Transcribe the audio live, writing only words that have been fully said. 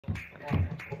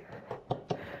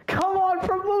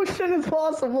promotion is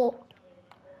possible.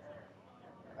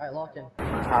 Alright, lock in.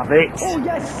 Have it. Oh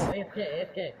yes. Oh,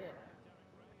 AFK.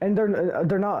 And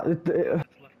they're not.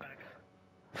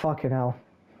 Fucking hell.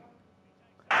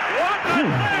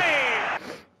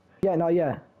 Yeah, not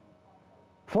yet.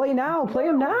 Play now. Play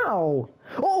him now.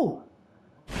 Oh.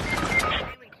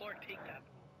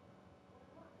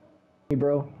 Hey,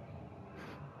 bro.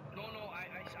 No, I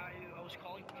was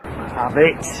calling. Have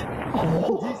it.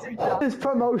 Oh, this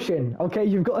promotion. Okay,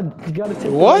 you got to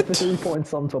take What? the 3 points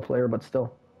some to a player, but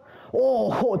still.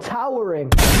 Oh, towering.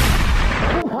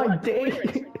 Oh my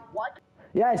days. What?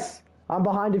 Yes, I'm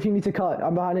behind if you need to cut.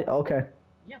 I'm behind it. Okay.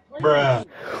 Yeah, play Bruh.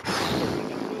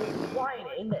 Flying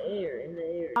in the air.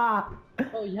 Ah.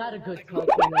 Oh, you had a good touch and then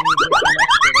you just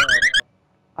messed it up.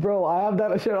 Bro, I have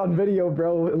that shit on video,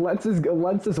 bro. Lentz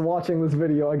is watching this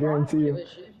video, I guarantee you.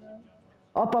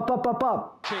 Up. And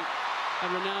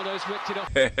Ronaldo's whipped it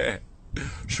off.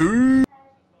 Shoot.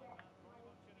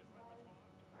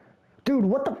 Dude,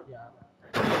 what the?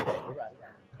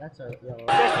 That's a yellow.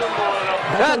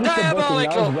 That's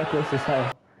diabolical. That was reckless as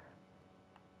hell.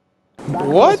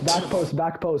 What?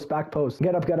 Back post.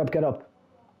 Get up.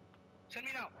 Send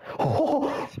me now.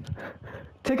 Oh,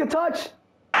 take a touch.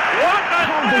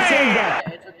 How they say that?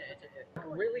 It's okay.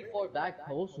 Really far back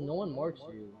post, no one marks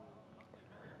you.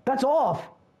 That's off.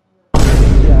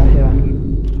 Yeah.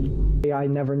 I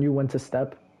never knew when to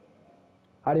step.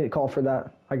 I didn't call for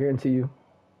that. I guarantee you.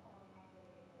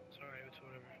 Sorry, it's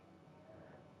whatever.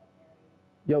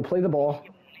 Yo, play the ball.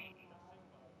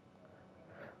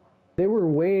 They were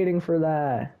waiting for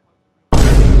that.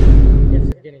 Yes,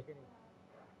 beginning.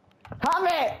 Have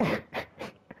it!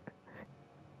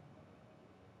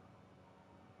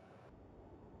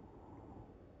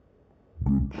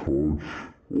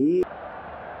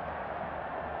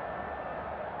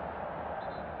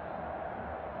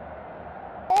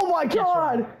 Oh my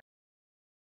god!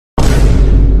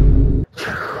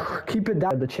 Keep it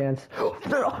down. The chance. Ref!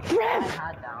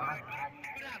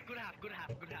 Good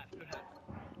half.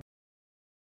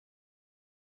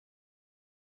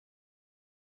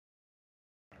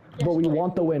 But we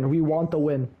want the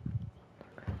win.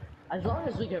 As long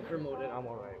as we get promoted, I'm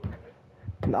alright.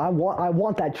 I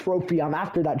want that trophy. I'm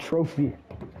after that trophy.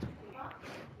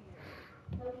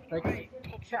 Like,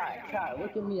 chat,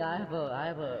 look at me. I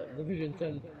have a Division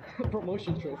 10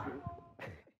 promotion trophy.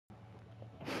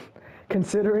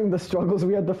 Considering the struggles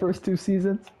we had the first 2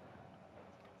 seasons.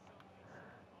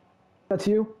 That's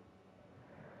you?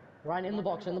 Ryan, in the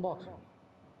box. Send it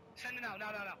now.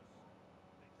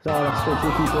 Sorry, that's straight to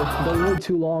the keeper. They're way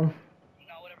too long.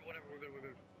 No, whatever, we're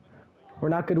good. We're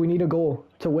not good. We need a goal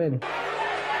to win.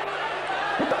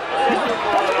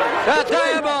 That's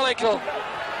diabolical.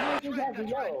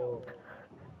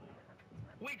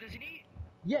 Wait, does he need?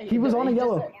 Yeah, He was on a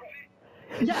yellow.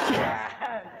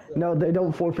 Yeah. No, they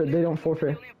don't forfeit. They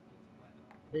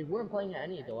weren't playing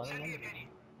any though. I don't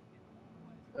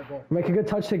remember. Make a good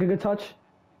touch. Take a good touch.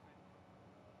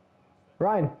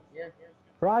 Ryan. Yeah.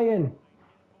 Ryan.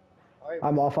 Right.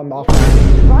 I'm off.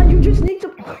 Ryan, you just need to.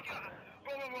 Bro,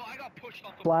 I got pushed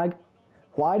off the Flag.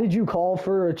 Why did you call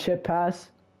for a chip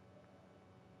pass?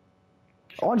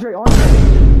 Andre.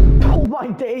 Oh my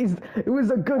days! It was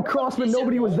a good cross, but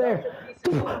nobody was there.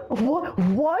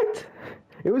 What?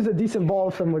 It was a decent ball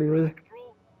if somebody was.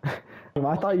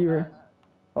 I thought you were.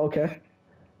 Okay.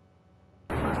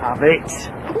 Have it.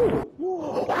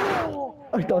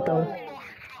 I thought that was.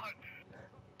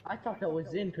 I thought that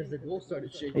was in because the goal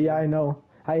started shaking. Yeah, I know.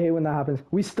 I hate when that happens.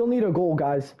 We still need a goal,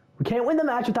 guys. We can't win the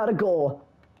match without a goal.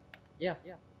 Yeah.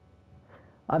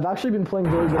 I've actually been playing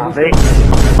very good. Have it.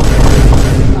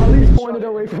 At least pointed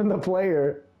away from the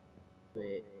player.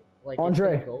 Wait, like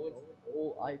Andre. It's gonna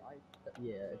go,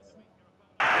 yeah.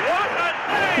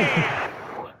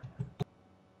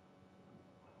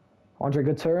 Andre,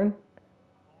 good turn.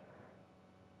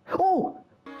 Oh!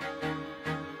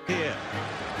 Here,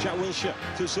 Jack Wilshere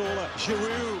to Zola,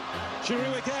 Giroud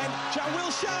again, Jack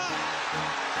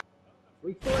Wilshere!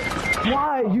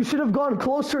 Why? You should have gone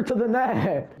closer to the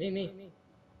net. Me.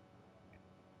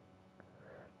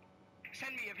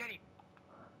 Send me, Evgeny.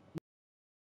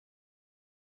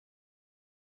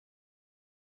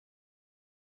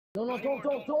 No,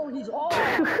 don't, he's off!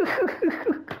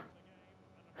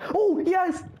 Oh,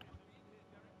 yes!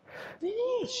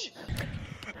 Finish!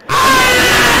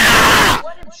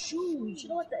 Let him shoot! You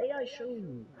should let the AI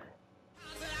shoot!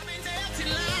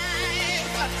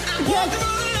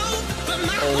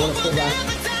 Oh, what a pull back.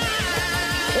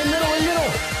 In middle!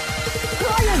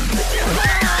 Ryan!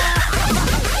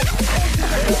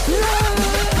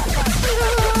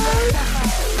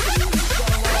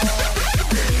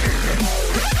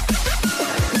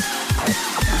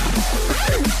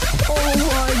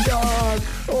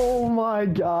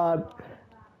 my god.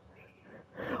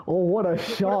 Oh, what a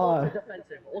shot. Ultra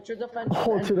defensive. Ultra defensive.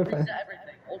 Ultra and defensive. Reset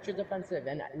everything. Ultra defensive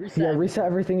and reset. Yeah, reset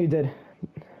everything you did.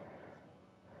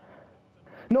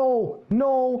 No,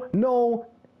 no, no.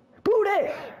 Boot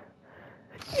it!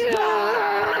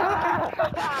 Yeah!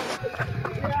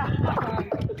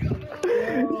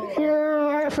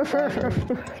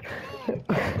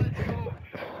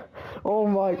 Oh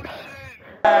my.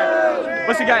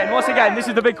 What's he getting? What's he getting? This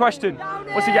is the big question.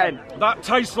 What's he getting? That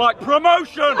tastes like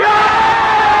promotion!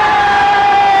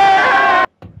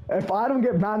 If I don't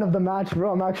get man of the match,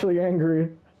 bro, I'm actually angry.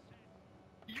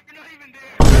 You're not